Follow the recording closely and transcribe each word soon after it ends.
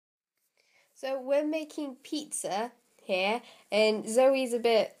So we're making pizza here, and Zoe's a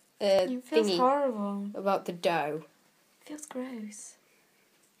bit it feels thingy horrible. about the dough. It feels gross.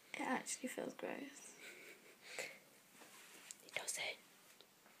 It actually feels gross. It doesn't.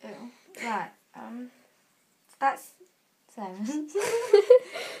 Ew. Right. That's Sarah's.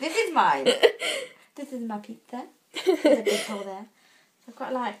 This is mine. This is my pizza. There's a big hole there. So I've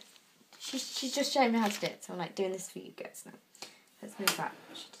got like she's just showing me how to do it. So I'm like doing this for you guys now. Let's move that.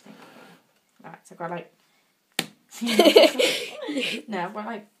 Right. So I've got like no, I've got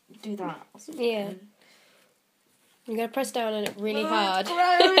like do that. Yeah. You gotta press down on it really hard. It's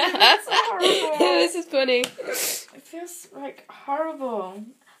gross. It's horrible. This is funny. It feels like horrible.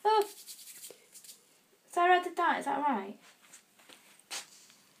 Oh. Sarah did that. Is that right?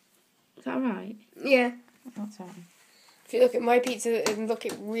 Is that right? Yeah. That's right. If you look at my pizza and look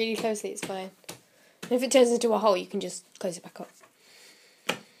at it really closely, it's fine. And if it turns into a hole, you can just close it back up.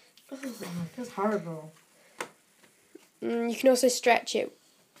 Oh, it feels horrible. You can also stretch it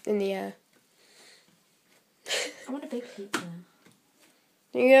in the air. I want a big pizza.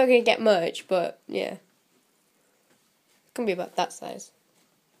 You're not going to get much, but yeah. It's going to be about that size.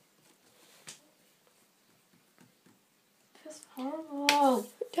 It feels horrible.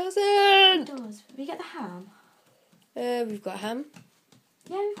 It doesn't! It does. We get the ham. We've got ham.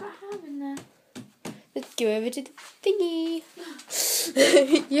 Yeah, we've got ham in there. Let's go over to the thingy.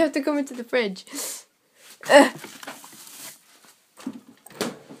 You have to come into the fridge.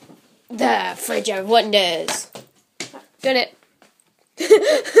 The fridge of wonders. Done it.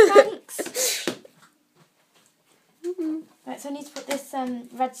 Thanks. Right, so I need to put this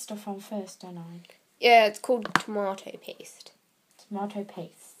red stuff on first, don't I? Yeah, it's called tomato paste. Tomato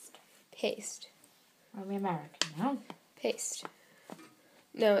paste. Paste. Are we American now? Paste.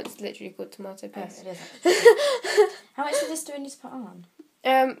 No, it's literally called tomato paste. Oh, it is. How much of this do I need to put on?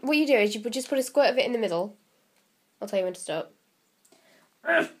 What you do is you just put a squirt of it in the middle. I'll tell you when to stop.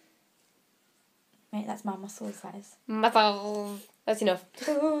 Mate, that's my muscle size. Muscle. That's enough.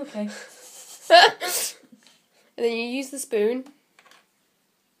 Oh, okay. And then you use the spoon.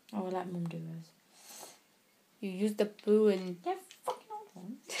 Oh, I like Mum do those. You use the spoon. Yeah, fucking old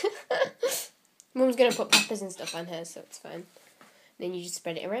one. Mum's going to put peppers and stuff on hers, so it's fine. Then you just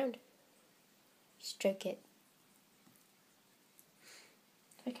spread it around. Stroke it.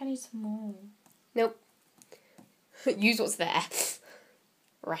 I think I need some more. Nope. Use what's there.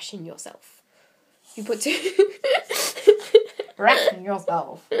 Ration yourself. You put too... Ration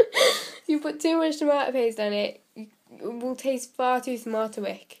yourself. You put too much tomato paste on it, it will taste far too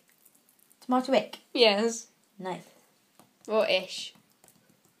tomatoic. Tomatoic. Yes. Nice. Or ish.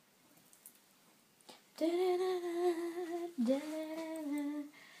 Okay,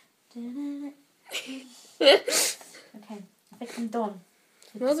 I think I'm done.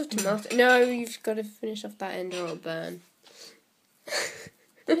 Lots of tomato. No, you've got to finish off that end or it'll burn.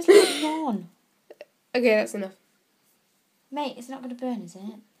 There's like one. Okay, that's enough. Mate, it's not going to burn, is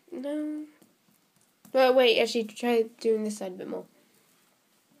it? No. Well, wait, actually, try doing this side a bit more.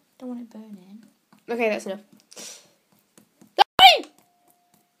 Don't want it burning. Okay, that's enough.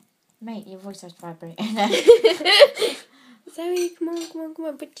 Mate, your voice starts vibrating. Zoe, come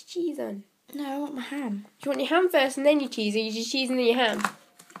on, put your cheese on. No, I want my ham. Do you want your ham first and then your cheese, or you just cheese and then your ham?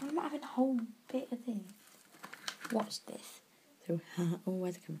 I'm not having a whole bit of thing. Watch this. So, oh,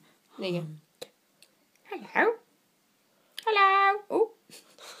 where's the camera? There you go. Hello. Hello. Oh.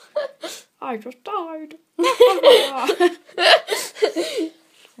 I just died.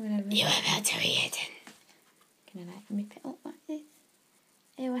 You're about to be eaten. Can I like rip it up like this?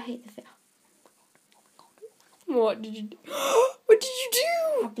 Ew, I hate the fit. What did you do? What did you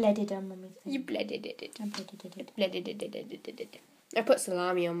do? I bledded on Mummy's thing. You bledded it. I bledded it. Bledded. I put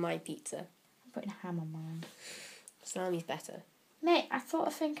salami on my pizza. I'm putting ham on mine. Salami's better. Mate, I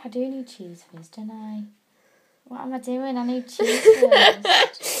think I do need cheese first, don't I? What am I doing? I need cheese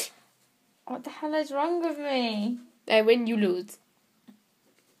first. What the hell is wrong with me? I win, you lose.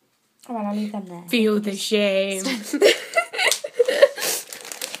 Oh, well, I'll leave them there. Feel the shame.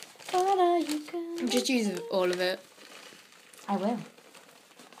 What are you going? Just use all of it. I will.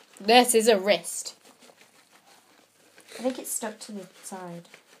 This is a wrist. I think it's stuck to the side.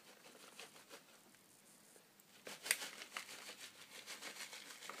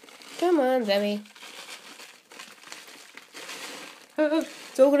 Come on, Zoe.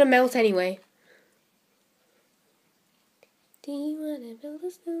 It's all gonna melt anyway. Do you wanna build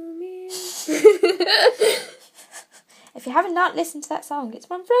a snowman? If you haven't not listened to that song, it's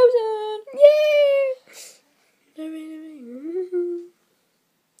from Frozen. Yay!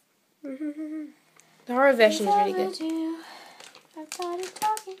 The horror version is really good. I've started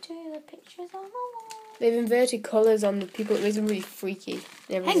talking to the pictures on the wall. They've inverted colours on the people. It makes them really freaky.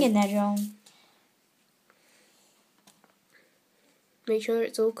 Hang in there, John. Make sure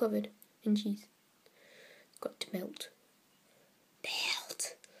it's all covered in cheese. It's got to melt.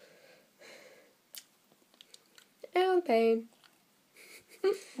 Melt. Oh, pain.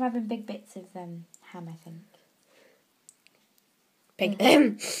 I'm having big bits of ham, I think. Pig.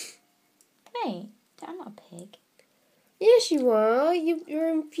 Mate, I'm not a pig. Yes, you are.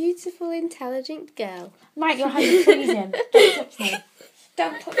 You're a beautiful, intelligent girl. Mike, your hands are freezing. Don't touch me.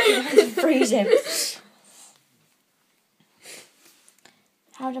 Don't touch me. Your hands are freezing.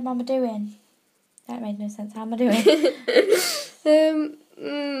 How's your mama doing? That made no sense. How am I doing?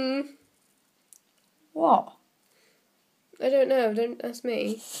 What? I don't know. Don't ask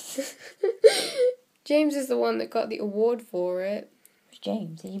me. James is the one that got the award for it. Who's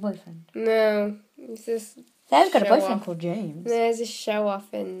James? Is he your boyfriend? No, it's this. Sarah's got a show boyfriend off. called James. There's a show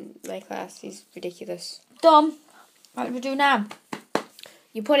off in my class. He's ridiculous. Dom, what do we do now?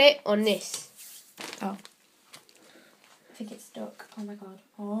 You put it on this. Oh. I think it's stuck. Oh my god.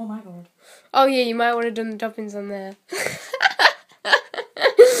 Oh my god. Oh yeah, you might want to have done the toppings on there.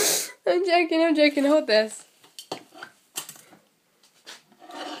 I'm joking. Hold this.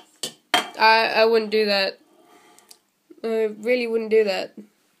 I wouldn't do that. I really wouldn't do that.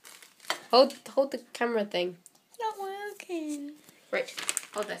 Hold the camera thing. It's not working. Right,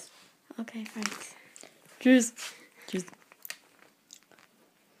 hold this. Okay, thanks. Cheers.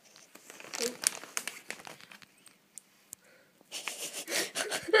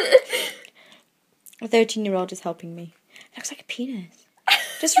 A 13-year-old is helping me. It looks like a penis.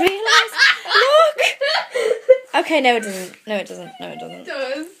 Just realised. Look! Okay, no it doesn't. It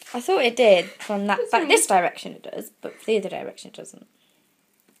does. I thought it did from this direction it does, but the other direction it doesn't.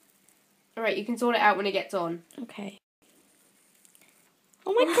 Alright, you can sort it out when it gets on. Okay.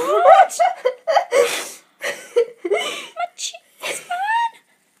 Oh my god! My cheeks, man!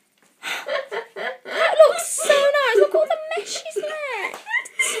 That looks so nice. Look all the meshes there.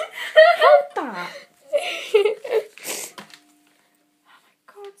 Hold that. Oh my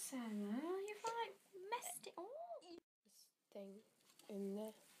god, Sarah, you've like messed it all. Thing in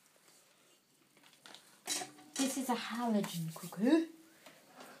there. This is a halogen cooker.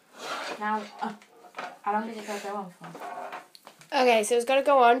 Now, how long is it going to go on for? Okay, so it's got to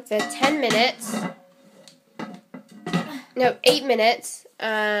go on for 10 minutes. No, 8 minutes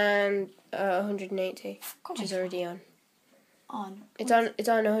and 180, which is already on. It's on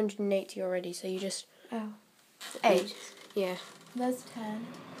 180 already, so you just... Oh. 8? Yeah. That's 10.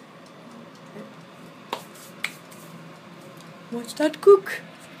 Watch that cook.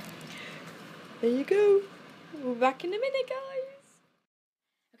 There you go. We're back in a minute, guys.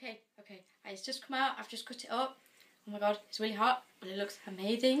 Okay. It's just come out. I've just cut it up. Oh my god, it's really hot, but it looks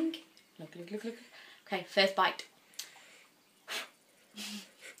amazing. Look. Okay, first bite.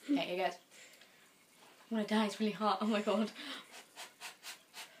 Okay, here goes. I'm gonna die, it's really hot. Oh my god.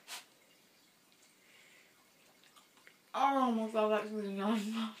 Oh my god, that's really nice.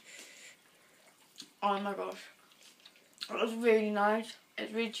 Oh my gosh. That was really nice.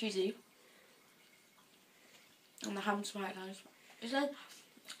 It's really cheesy. And the ham's quite nice.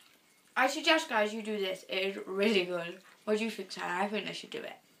 I suggest, guys, you do this. It is really good. What do you think, Sarah? I think I should do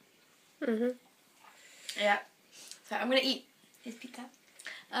it. Yeah. So I'm gonna eat his pizza.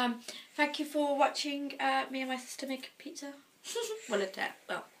 Thank you for watching me and my sister make pizza. Well,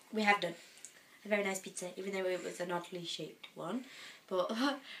 we have done a very nice pizza, even though it was an oddly shaped one. But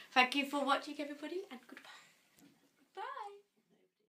thank you for watching, everybody, and goodbye.